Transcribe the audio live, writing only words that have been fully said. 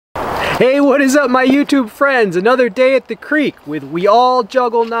Hey, what is up my YouTube friends? Another day at the creek with We All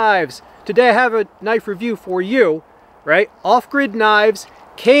Juggle Knives. Today I have a knife review for you, right? Off-grid knives,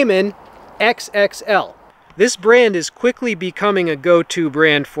 Caiman XXL. This brand is quickly becoming a go-to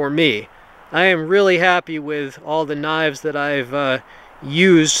brand for me. I am really happy with all the knives that I've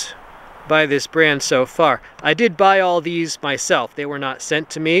used by this brand so far. I did buy all these myself. They were not sent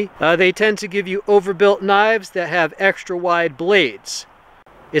to me. They tend to give you overbuilt knives that have extra wide blades.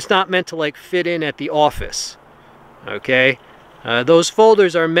 It's not meant to like fit in at the office, okay? Those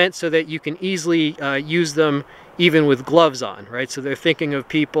folders are meant so that you can easily use them even with gloves on, right? So they're thinking of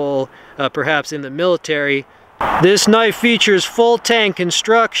people perhaps in the military. This knife features full tang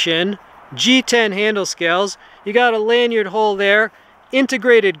construction, G10 handle scales. You got a lanyard hole there,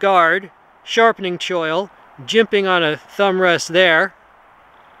 integrated guard, sharpening choil, jimping on a thumb rest there.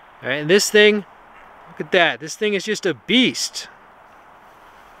 All right, and this thing, look at that. This thing is just a beast.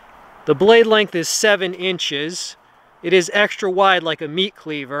 The blade length is 7 inches. It is extra wide like a meat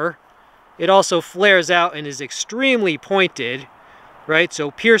cleaver. It also flares out and is extremely pointed, right? So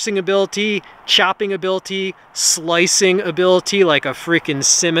piercing ability, chopping ability, slicing ability like a freaking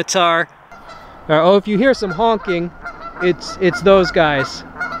scimitar. Oh, if you hear some honking, it's those guys.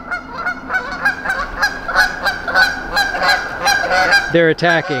 They're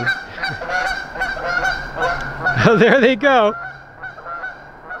attacking. Oh, there they go.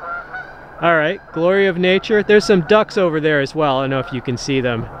 All right, glory of nature. There's some ducks over there as well. I don't know if you can see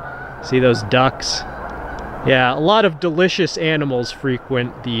them. See those ducks? Yeah, a lot of delicious animals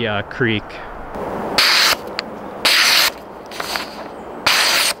frequent the creek.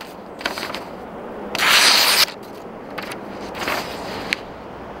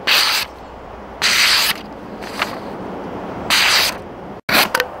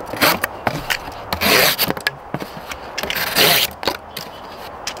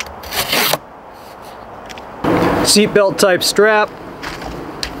 Seatbelt type strap.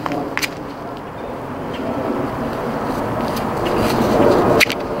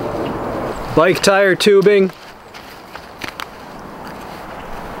 Bike tire tubing.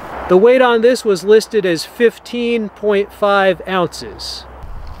 The weight on this was listed as 15.5 ounces.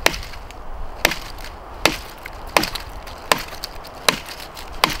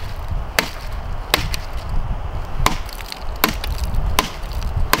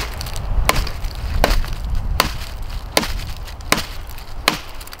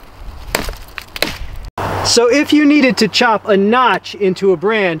 So if you needed to chop a notch into a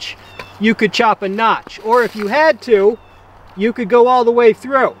branch, you could chop a notch. Or if you had to, you could go all the way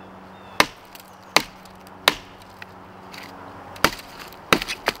through.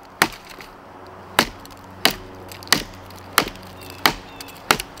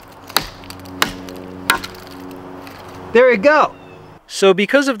 There you go. So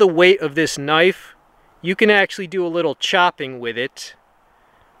because of the weight of this knife, you can actually do a little chopping with it,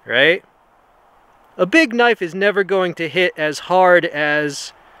 right? A big knife is never going to hit as hard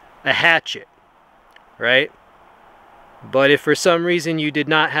as a hatchet, right? But if for some reason you did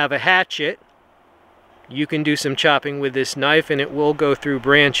not have a hatchet, you can do some chopping with this knife and it will go through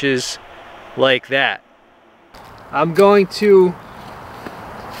branches like that. I'm going to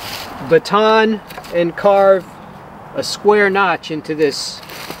baton and carve a square notch into this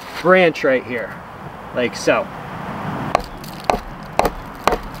branch right here, like so.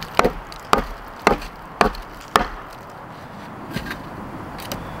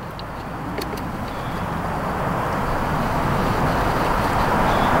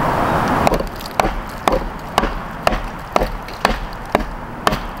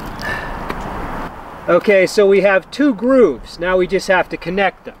 Okay, so we have 2 grooves. Now we just have to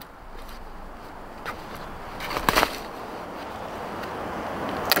connect them.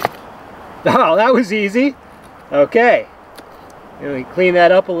 Oh, that was easy. Okay. Let me clean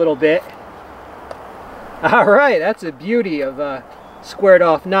that up a little bit. All right, that's a beauty of a squared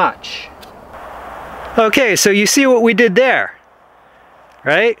off notch. Okay, so you see what we did there,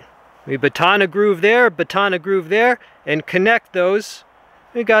 right? We baton a groove there, and connect those.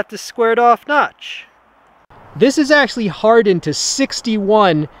 We got the squared off notch. This is actually hardened to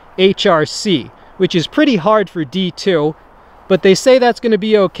 61 HRC, which is pretty hard for D2, but they say that's going to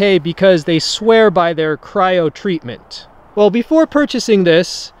be okay because they swear by their cryo treatment. Well, before purchasing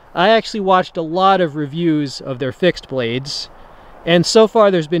this, I actually watched a lot of reviews of their fixed blades, and so far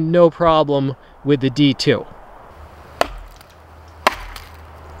there's been no problem with the D2.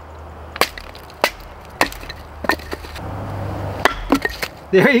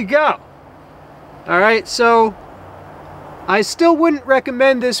 There you go. All right, so I still wouldn't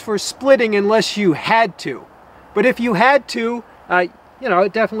recommend this for splitting unless you had to. But if you had to, you know,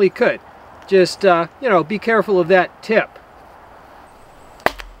 it definitely could. Just, you know, be careful of that tip.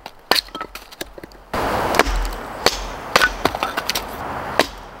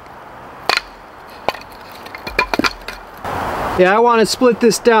 Yeah, I want to split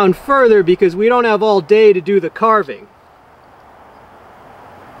this down further because we don't have all day to do the carving.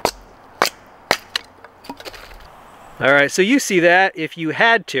 Alright, so you see that if you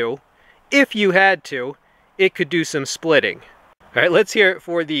had to, it could do some splitting. Alright, let's hear it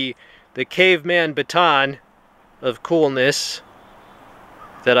for the caveman baton of coolness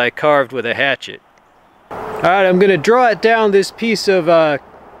that I carved with a hatchet. Alright, I'm going to draw it down this piece of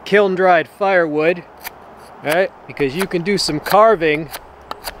kiln-dried firewood. Alright, because you can do some carving.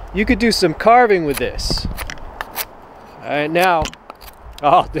 You could do some carving with this. Alright, now.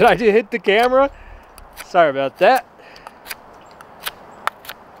 Oh, did I just hit the camera? Sorry about that.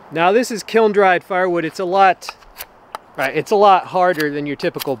 Now this is kiln-dried firewood. It's a lot harder than your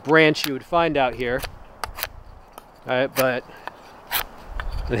typical branch you would find out here. Alright, but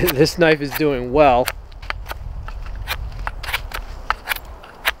this knife is doing well.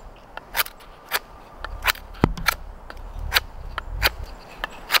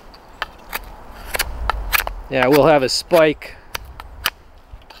 Yeah, we'll have a spike.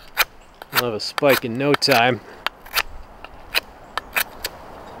 We'll have a spike in no time.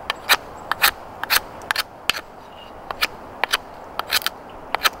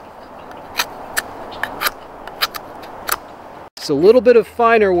 It's a little bit of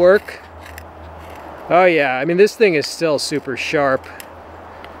finer work. Oh yeah, I mean this thing is still super sharp.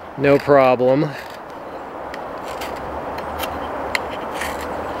 No problem.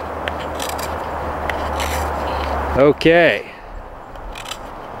 Okay.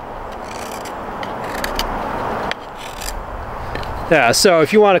 Yeah, so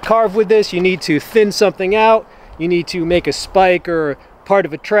if you want to carve with this, you need to thin something out. You need to make a spike or part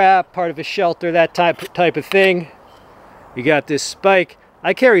of a trap, part of a shelter, that type of thing. You got this spike.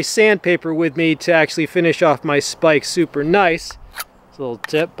 I carry sandpaper with me to actually finish off my spike super nice. It's a little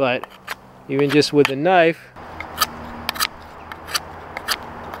tip, but even just with a knife.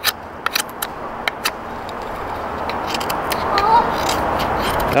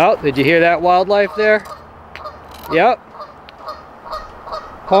 Oh, did you hear that wildlife there? Yep.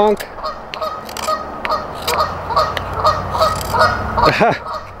 Honk.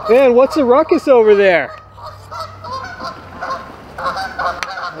 Man, what's the ruckus over there?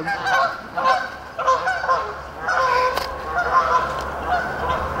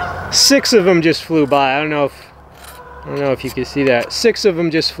 Six of them just flew by. I don't know if you can see that. 6 of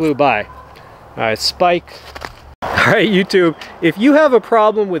them just flew by. Alright, spike. Alright, YouTube, if you have a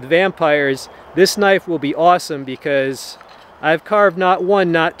problem with vampires, this knife will be awesome because I've carved not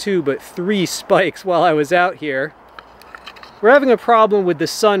 1, not 2, but 3 spikes while I was out here. We're having a problem with the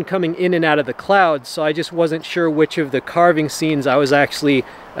sun coming in and out of the clouds, so I just wasn't sure which of the carving scenes I was actually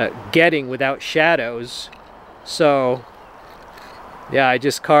getting without shadows. So, yeah, I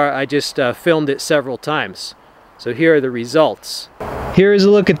just filmed it several times. So here are the results. Here is a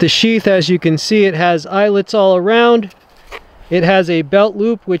look at the sheath. As you can see, it has eyelets all around. It has a belt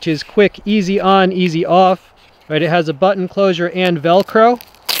loop, which is quick, easy on, easy off. Right, it has a button closure and Velcro.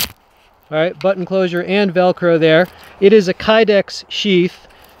 All right, button closure and Velcro there. It is a Kydex sheath.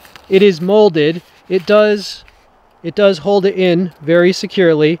 It is molded. It does hold it in very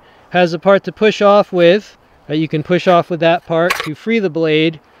securely. Has a part to push off with. You can push off with that part to free the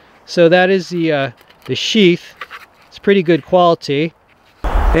blade. So that is the sheath. It's pretty good quality.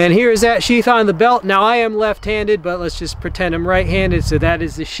 And here is that sheath on the belt. Now I am left-handed, but let's just pretend I'm right-handed. So that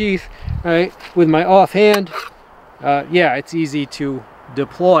is the sheath, right? With my offhand, yeah, it's easy to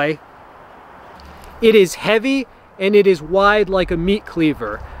deploy. It is heavy and it is wide like a meat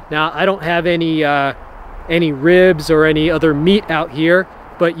cleaver. Now I don't have any ribs or any other meat out here,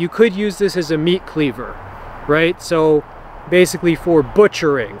 but you could use this as a meat cleaver, right? So basically for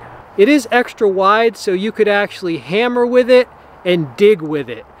butchering. It is extra wide, so you could actually hammer with it and dig with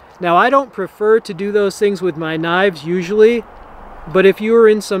it. Now I don't prefer to do those things with my knives usually, but if you were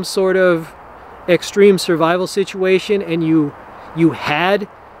in some sort of extreme survival situation and you had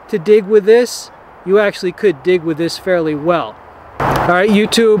to dig with this, you actually could dig with this fairly well. Alright,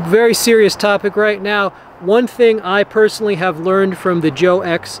 YouTube, very serious topic right now. One thing I personally have learned from the Joe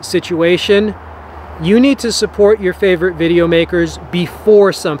X situation: you need to support your favorite video makers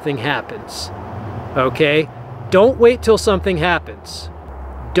before something happens. Okay? Don't wait till something happens.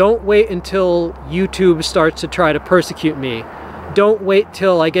 Don't wait until YouTube starts to try to persecute me. Don't wait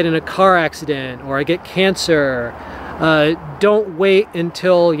till I get in a car accident or I get cancer. Don't wait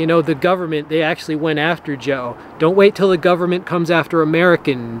until, you know, the government, they actually went after Joe. Don't wait till the government comes after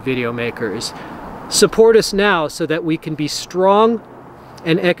American video makers. Support us now so that we can be strong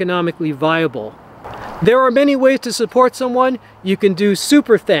and economically viable. There are many ways to support someone. You can do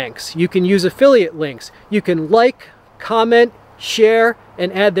super thanks. You can use affiliate links. You can like, comment, share,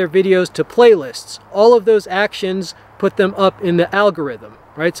 and add their videos to playlists. All of those actions put them up in the algorithm,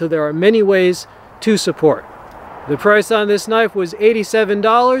 right? So there are many ways to support. The price on this knife was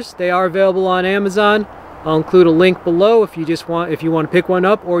 $87. They are available on Amazon. I'll include a link below if you want to pick one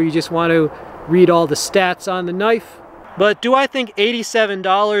up, or you just want to read all the stats on the knife. But do I think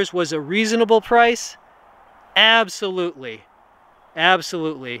 $87 was a reasonable price? Absolutely.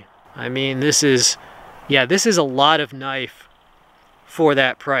 Absolutely. I mean, this is a lot of knife for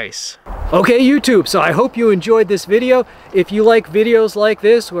that price. Okay, YouTube, so I hope you enjoyed this video. If you like videos like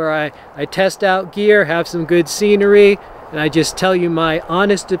this where I test out gear, have some good scenery, and I just tell you my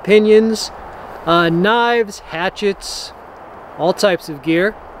honest opinions on knives, hatchets, all types of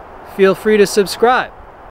gear, feel free to subscribe.